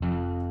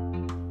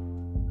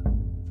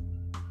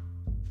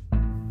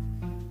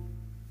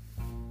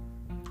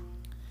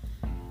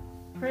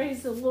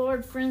Praise the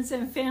Lord, friends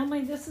and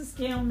family. This is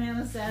Gail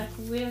Manizak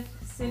with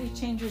City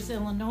Changers,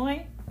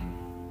 Illinois.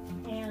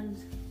 And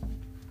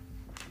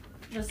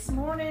this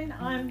morning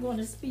I'm going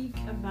to speak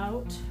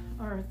about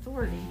our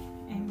authority,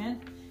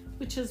 amen,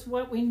 which is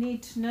what we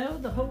need to know.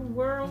 The whole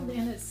world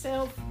in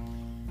itself,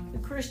 the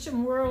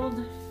Christian world,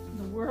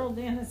 the world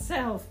in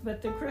itself,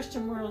 but the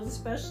Christian world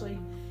especially,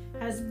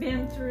 has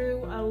been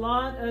through a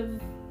lot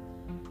of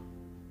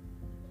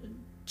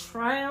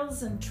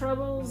trials and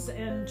troubles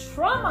and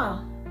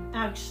trauma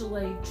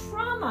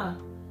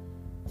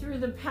through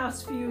the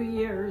past few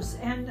years.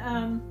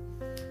 And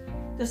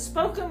the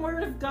spoken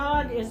word of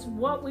God is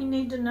what we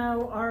need to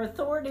know. Our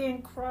authority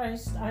in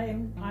Christ,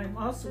 I'm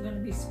also going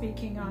to be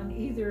speaking on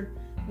either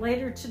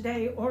later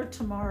today or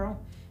tomorrow,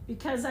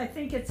 because I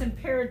think it's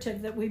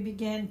imperative that we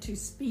begin to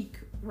speak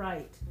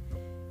right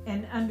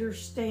and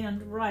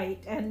understand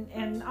right.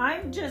 And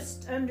I'm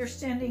just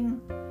understanding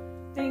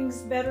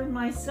things better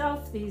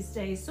myself these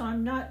days, so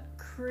I'm not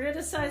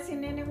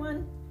criticizing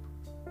anyone.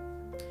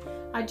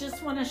 I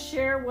just want to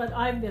share what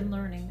I've been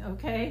learning,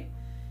 okay?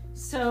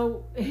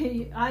 So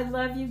I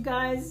love you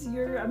guys.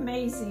 You're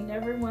amazing,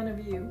 every one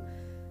of you.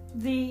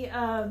 The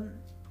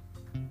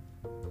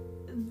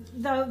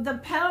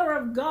power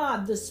of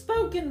God, the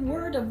spoken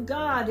word of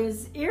God,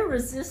 is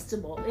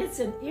irresistible. It's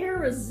an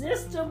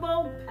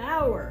irresistible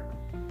power.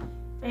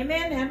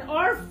 Amen. And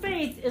our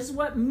faith is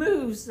what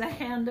moves the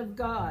hand of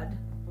God.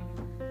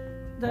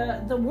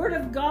 The word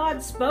of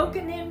God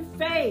spoken in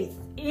faith,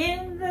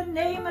 in the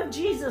name of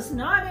Jesus,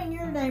 not in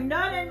your name,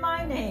 not in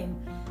my name,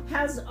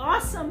 has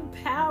awesome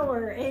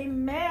power,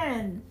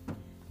 amen,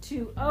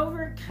 to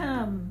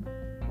overcome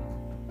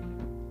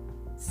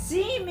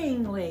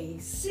seemingly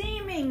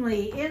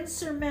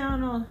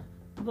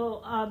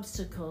insurmountable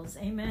obstacles,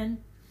 amen.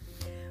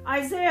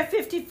 Isaiah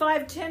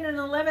 55:10 and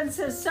 11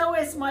 says, "So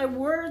is my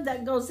word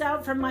that goes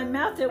out from my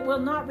mouth. It will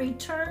not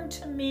return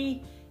to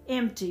me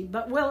empty,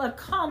 but will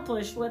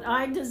accomplish what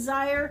I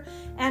desire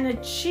and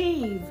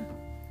achieve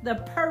the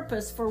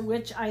purpose for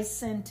which I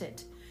sent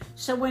it."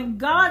 So when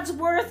God's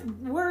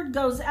word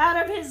goes out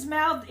of his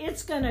mouth,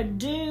 it's going to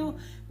do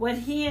what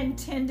he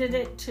intended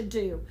it to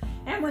do.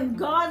 And when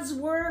God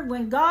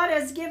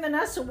has given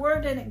us a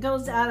word and it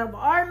goes out of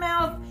our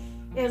mouth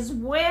as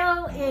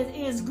well, it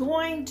is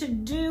going to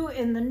do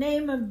in the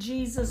name of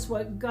Jesus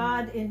what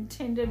God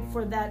intended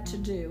for that to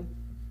do.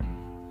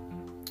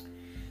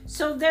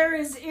 So there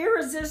is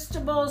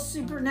irresistible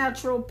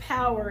supernatural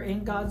power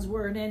in God's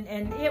word,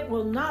 and it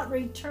will not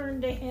return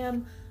to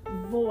him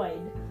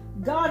void.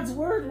 God's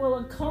word will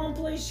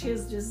accomplish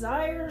his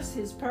desires,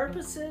 his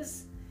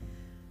purposes.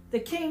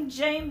 The King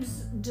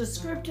James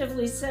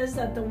descriptively says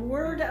that the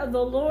word of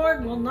the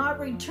Lord will not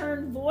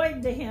return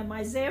void to him,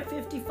 Isaiah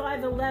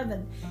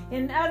 55:11.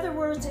 In other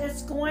words,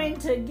 it's going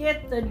to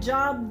get the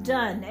job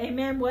done.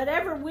 Amen.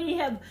 Whatever we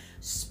have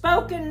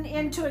spoken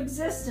into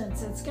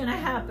existence, it's going to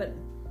happen.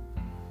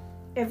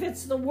 If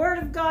it's the word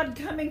of God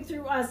coming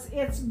through us,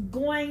 it's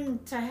going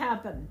to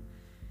happen.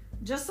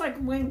 Just like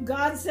when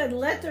God said,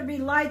 "Let there be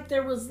light,"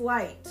 there was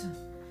light.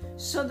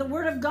 So the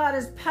word of God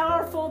is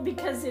powerful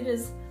because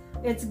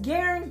it's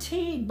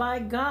guaranteed by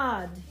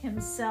God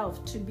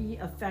himself to be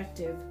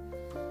effective.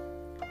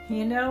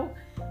 You know,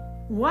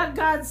 what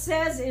God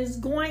says is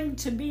going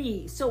to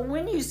be. So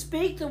when you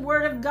speak the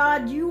word of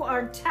God, you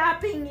are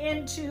tapping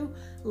into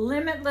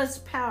limitless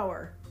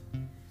power.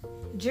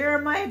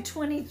 Jeremiah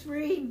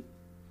 23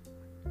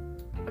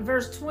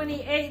 verse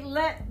 28,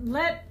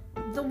 let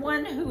the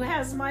one who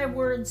has my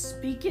word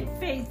speak it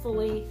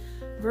faithfully.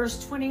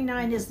 Verse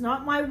 29, "Is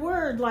not my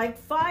word like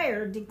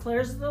fire,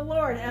 declares the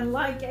Lord, and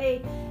like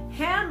a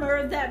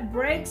hammer that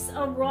breaks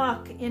a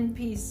rock in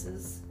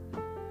pieces?"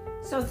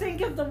 So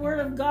think of the word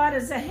of God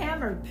as a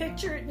hammer.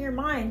 Picture it in your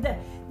mind.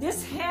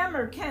 This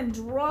hammer can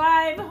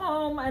drive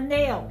home a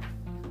nail.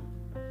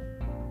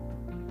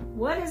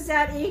 What is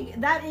that?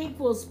 That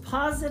equals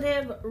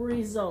positive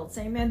results.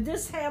 Amen.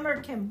 This hammer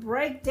can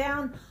break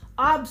down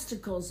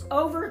obstacles,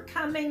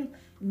 overcoming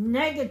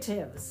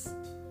negatives.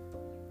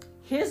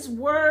 His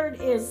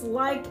word is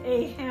like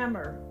a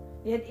hammer.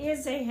 It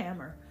is a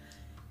hammer.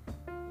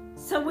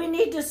 So we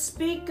need to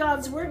speak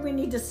God's word. We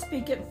need to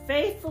speak it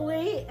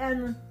faithfully,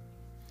 and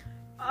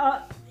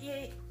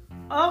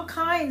all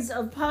kinds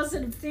of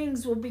positive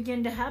things will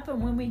begin to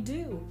happen when we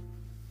do.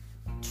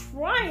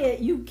 Try it.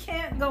 You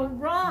can't go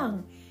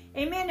wrong.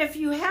 Amen. If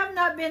you have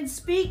not been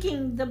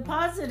speaking the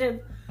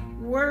positive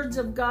words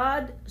of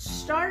God,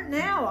 start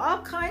now.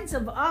 All kinds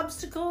of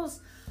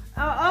obstacles,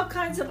 all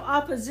kinds of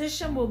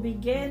opposition will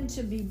begin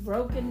to be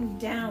broken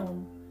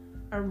down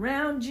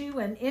around you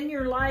and in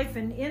your life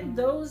and in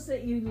those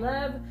that you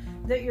love,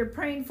 that you're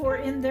praying for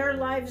in their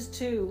lives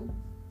too.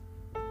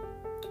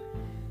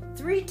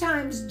 3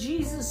 times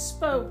Jesus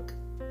spoke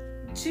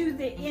to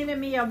the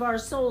enemy of our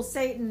soul,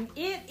 Satan,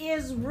 "It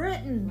is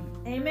written,"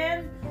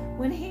 amen,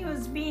 when he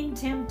was being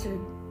tempted.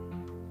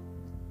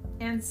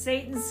 And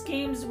Satan's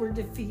schemes were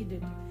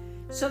defeated.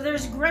 So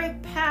there's great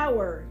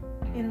power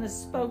in the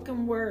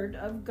spoken word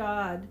of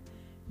God.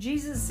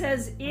 Jesus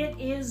says, "It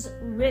is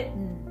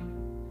written."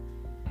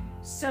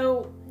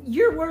 So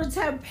Your words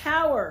have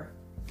power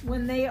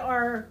when they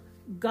are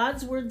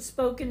God's word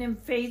spoken in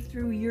faith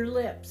through your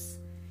lips.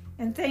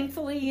 And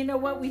thankfully, you know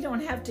what? We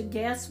don't have to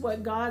guess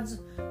what God's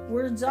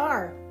words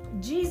are.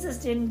 Jesus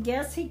didn't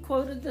guess. He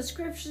quoted the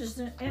scriptures,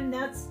 and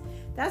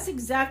that's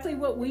exactly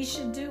what we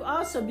should do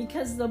also,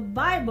 because the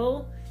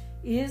Bible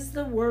is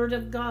the word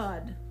of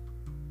God.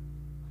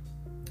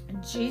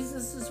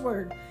 Jesus'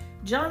 word.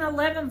 John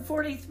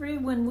 11:43,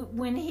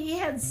 when he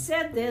had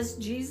said this,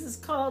 Jesus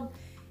called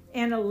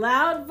in a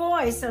loud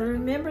voice. I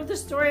remember the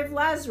story of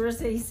Lazarus.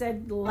 He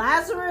said,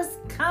 "Lazarus,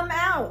 come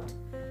out."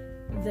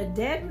 The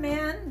dead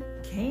man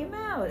came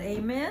out.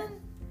 Amen.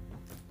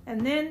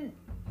 And then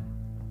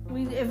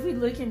if we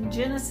look in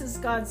Genesis,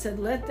 God said,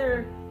 let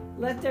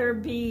there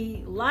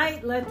be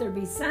light, let there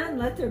be sun,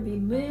 let there be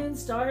moon,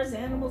 stars,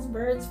 animals,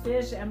 birds,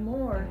 fish, and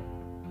more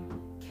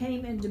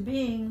came into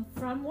being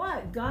from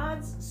what?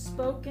 God's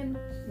spoken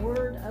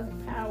word of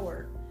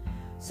power.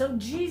 So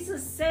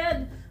Jesus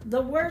said,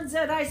 the words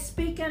that I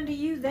speak unto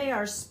you, they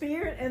are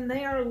spirit and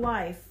they are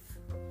life.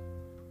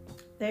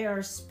 They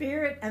are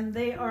spirit and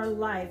they are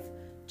life.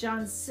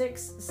 John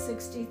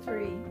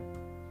 6:63.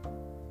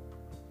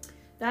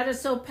 That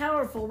is so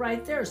powerful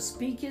right there.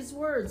 Speak his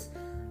words,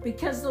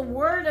 because the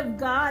word of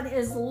God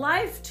is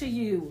life to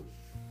you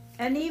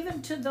and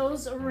even to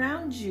those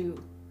around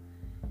you.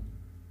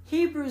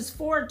 Hebrews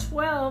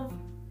 4:12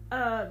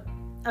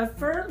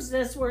 affirms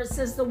this, where it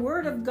says the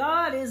word of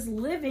God is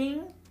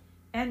living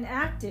and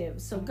active.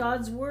 So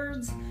God's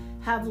words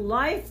have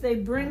life. They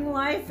bring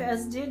life,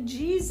 as did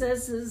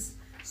Jesus's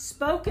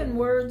spoken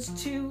words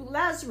to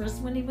Lazarus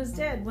when he was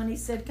dead, when he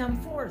said, "Come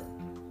forth."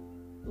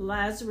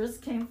 Lazarus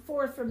came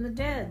forth from the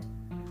dead.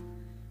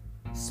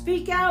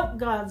 Speak out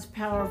God's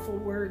powerful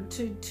word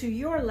to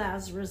your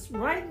Lazarus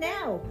right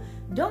now.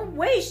 Don't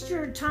waste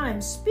your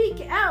time.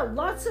 Speak out.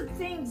 Lots of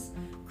things.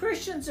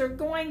 Christians are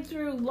going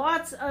through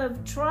lots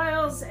of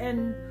trials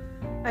and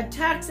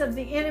attacks of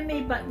the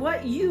enemy, but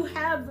what you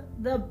have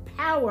the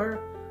power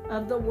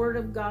of the word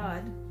of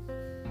God.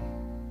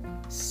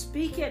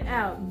 Speak it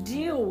out.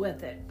 Deal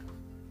with it.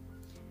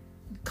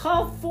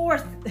 Call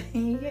forth.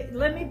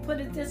 Let me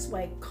put it this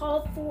way.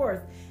 Call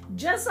forth.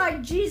 Just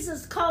like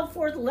Jesus called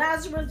forth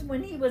Lazarus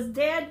when he was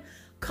dead,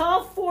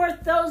 call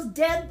forth those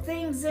dead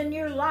things in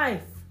your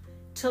life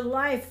to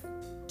life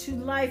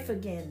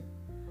again.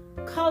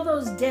 Call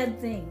those dead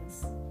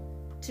things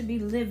to be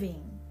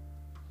living.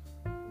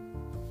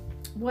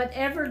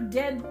 Whatever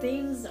dead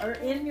things are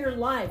in your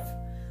life,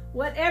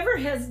 whatever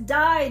has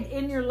died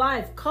in your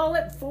life, call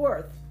it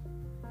forth.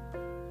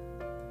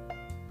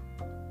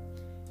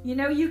 You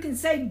know, you can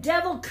say,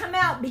 "Devil, come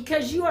out,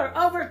 because you are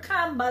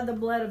overcome by the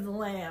blood of the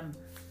Lamb."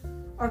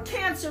 Or,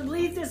 "Cancer,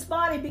 leave this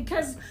body,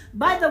 because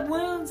by the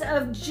wounds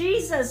of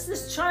Jesus,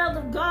 this child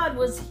of God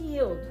was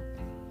healed."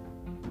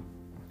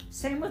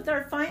 Same with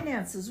our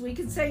finances. We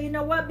can say, "You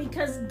know what?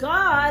 Because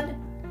God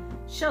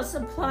shall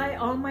supply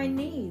all my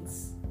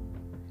needs."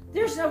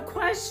 There's no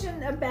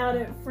question about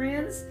it,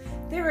 friends.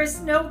 There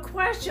is no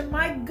question.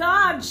 My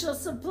God shall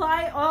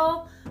supply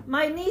all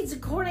my needs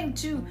according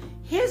to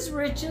his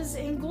riches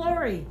in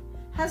glory.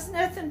 Has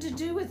nothing to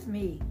do with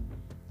me.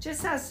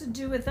 Just has to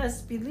do with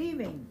us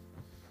believing.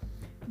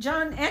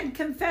 John, and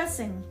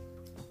confessing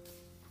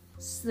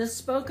the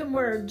spoken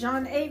word.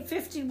 John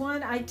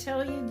 8:51, I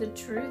tell you the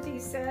truth, he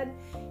said,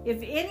 if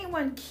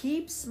anyone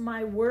keeps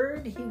my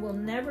word, he will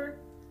never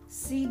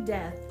see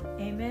death.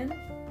 Amen.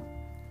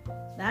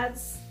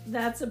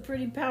 That's a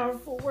pretty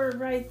powerful word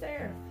right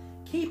there.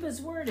 Keep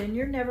his word and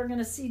you're never going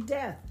to see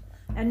death.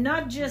 And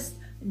not just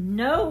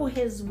know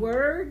his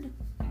word.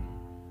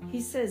 He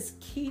says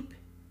keep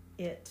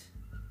it.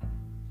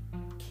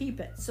 Keep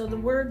it. So the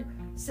word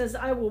says,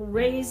 I will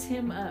raise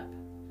him up.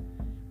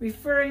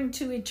 Referring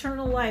to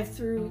eternal life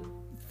through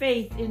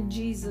faith in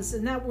Jesus.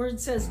 And that word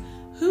says,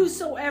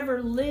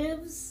 whosoever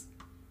lives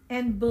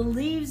and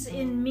believes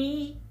in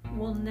me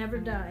will never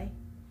die.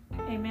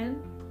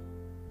 Amen.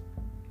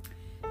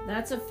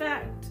 That's a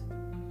fact.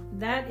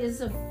 That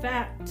is a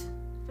fact.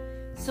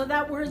 So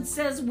that word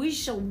says we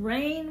shall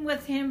reign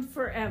with him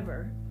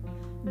forever.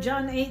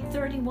 John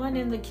 8:31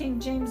 in the King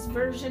James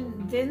Version,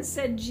 then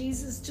said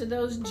Jesus to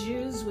those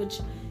Jews which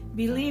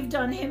believed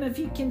on him, if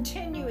you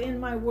continue in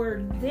my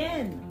word,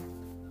 then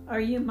are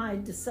you my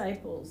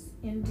disciples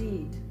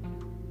indeed.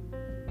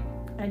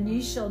 And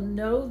ye shall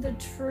know the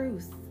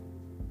truth,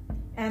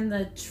 and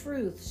the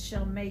truth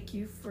shall make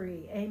you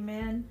free.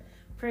 Amen.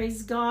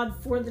 Praise God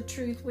for the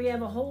truth. We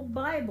have a whole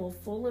Bible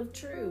full of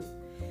truth.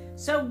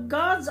 So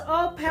God's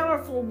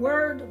all-powerful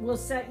word will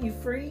set you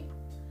free.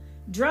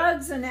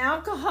 Drugs and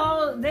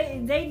alcohol,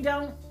 they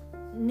don't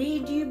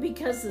need you,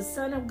 because the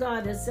Son of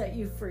God has set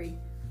you free.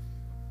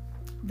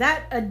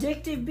 That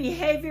addictive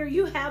behavior,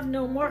 you have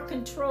no more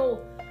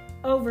control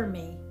over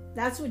me.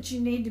 That's what you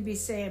need to be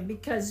saying,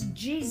 because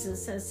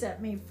Jesus has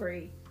set me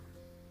free.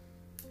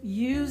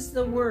 Use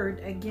the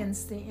word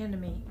against the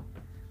enemy.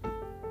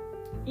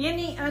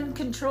 Any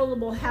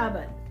uncontrollable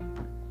habit,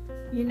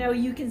 you know,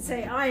 you can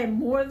say, I am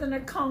more than a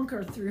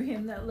conqueror through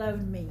him that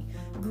loved me.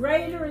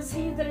 Greater is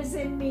he that is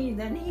in me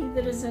than he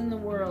that is in the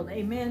world.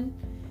 Amen.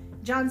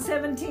 John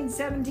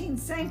 17:17,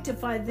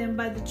 sanctify them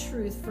by the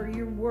truth, for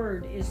your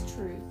word is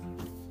truth.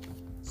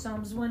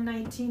 Psalms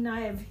 119,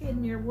 I have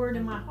hidden your word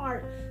in my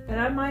heart, that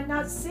I might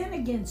not sin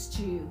against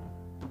you.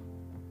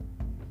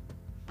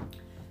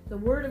 The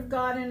word of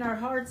God in our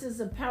hearts is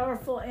a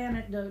powerful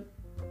antidote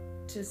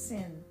to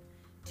sin.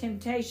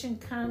 Temptation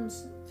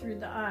comes through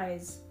the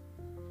eyes.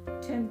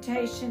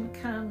 Temptation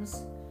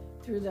comes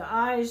through the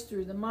eyes,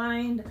 through the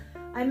mind.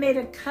 I made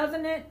a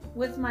covenant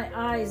with my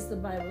eyes, the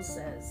Bible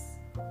says.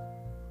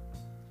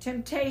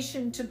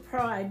 Temptation to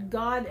pride.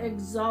 God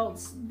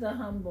exalts the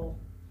humble.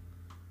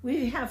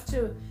 We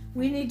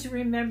need to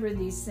remember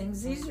these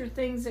things. These are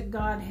things that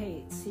God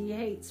hates. He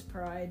hates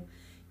pride.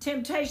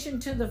 Temptation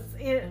to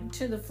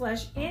the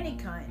flesh, any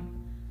kind.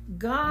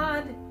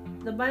 God,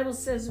 the Bible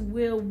says,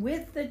 will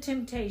with the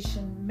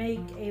temptation make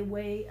a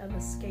way of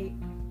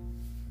escape.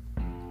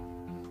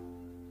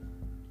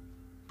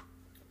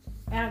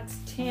 Acts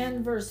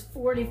 10 verse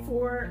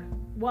 44,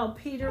 while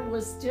Peter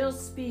was still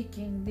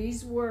speaking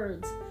these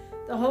words,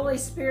 the Holy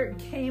Spirit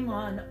came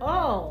on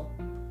all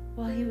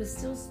while he was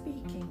still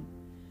speaking,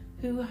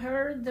 who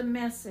heard the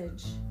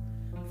message.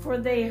 For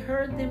they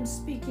heard them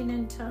speaking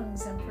in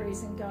tongues and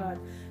praising God.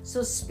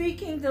 So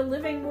speaking the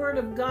living word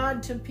of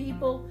God to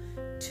people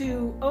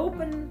to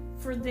open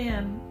for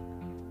them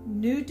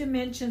new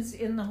dimensions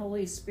in the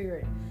Holy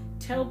Spirit.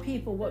 Tell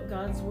people what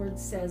God's word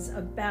says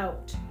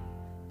about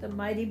the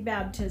mighty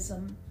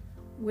baptism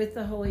with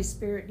the Holy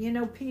Spirit. You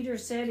know, Peter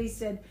said,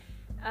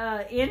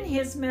 in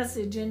his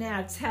message in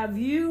Acts, have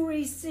you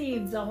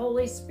received the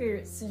Holy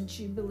Spirit since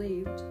you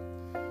believed?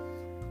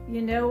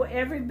 You know,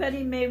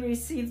 everybody may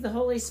receive the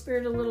Holy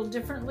Spirit a little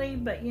differently,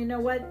 but you know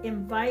what?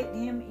 Invite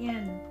him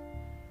in.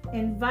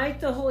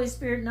 Invite the Holy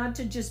Spirit not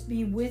to just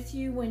be with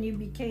you when you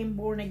became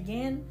born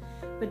again,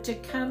 but to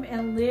come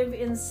and live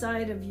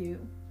inside of you.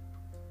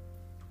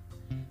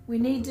 We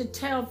need to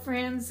tell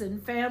friends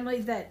and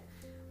family that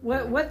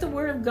what the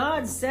Word of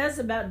God says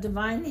about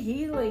divine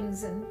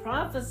healings and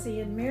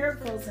prophecy and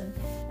miracles,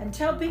 and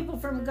tell people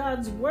from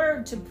God's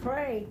Word to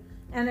pray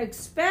and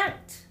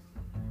expect.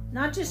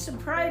 Not just to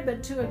pray,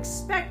 but to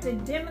expect a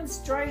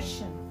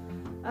demonstration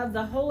of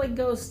the Holy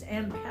Ghost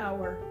and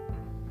power.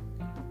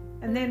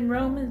 And then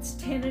Romans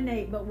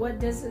 10:8, but what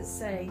does it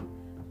say?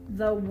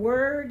 The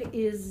word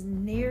is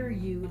near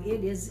you.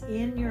 It is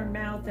in your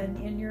mouth and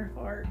in your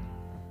heart.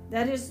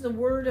 That is the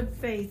word of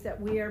faith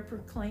that we are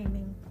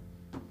proclaiming.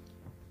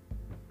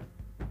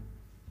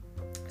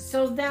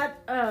 So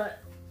that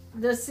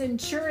the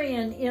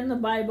centurion in the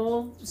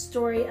Bible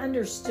story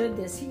understood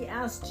this. He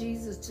asked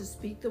Jesus to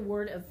speak the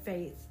word of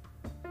faith,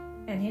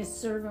 and his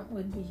servant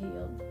would be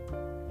healed.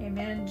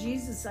 Amen.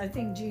 I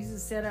think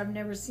Jesus said, I've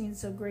never seen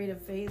so great a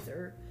faith,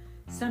 or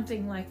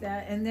something like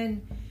that. And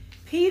then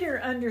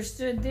Peter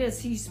understood this.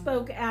 He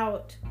spoke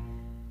out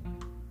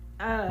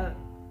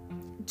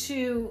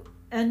to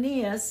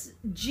Aeneas,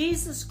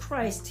 Jesus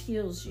Christ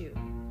heals you.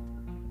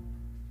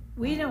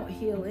 We don't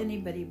heal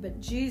anybody,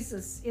 but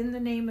Jesus, in the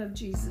name of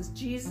Jesus,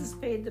 Jesus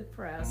paid the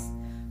price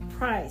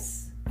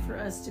for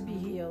us to be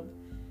healed.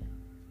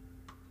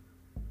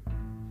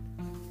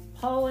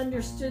 Paul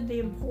understood the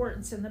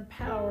importance and the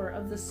power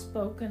of the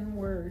spoken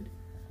word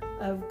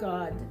of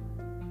God.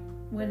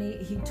 When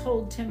he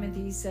told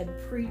Timothy, he said,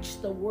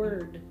 preach the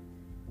word.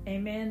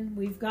 Amen.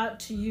 We've got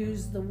to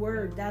use the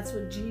word. That's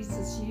what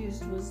Jesus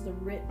used, was the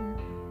written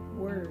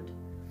word.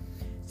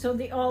 So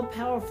the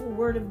all-powerful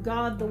word of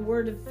God, the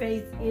word of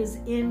faith, is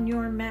in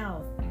your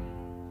mouth,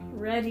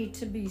 ready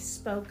to be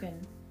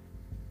spoken.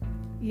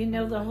 You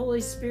know, the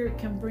Holy Spirit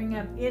can bring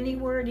up any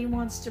word he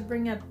wants to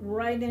bring up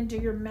right into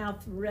your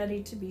mouth,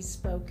 ready to be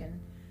spoken,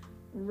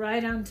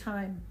 right on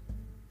time.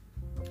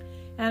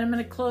 And I'm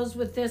going to close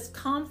with this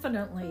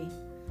confidently.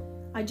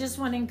 I just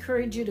want to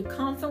encourage you to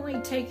confidently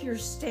take your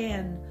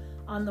stand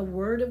on the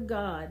Word of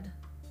God.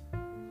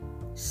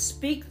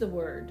 Speak the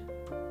Word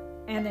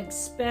and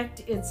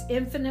expect its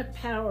infinite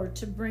power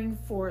to bring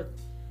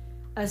forth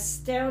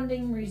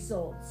astounding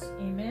results.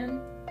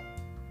 Amen.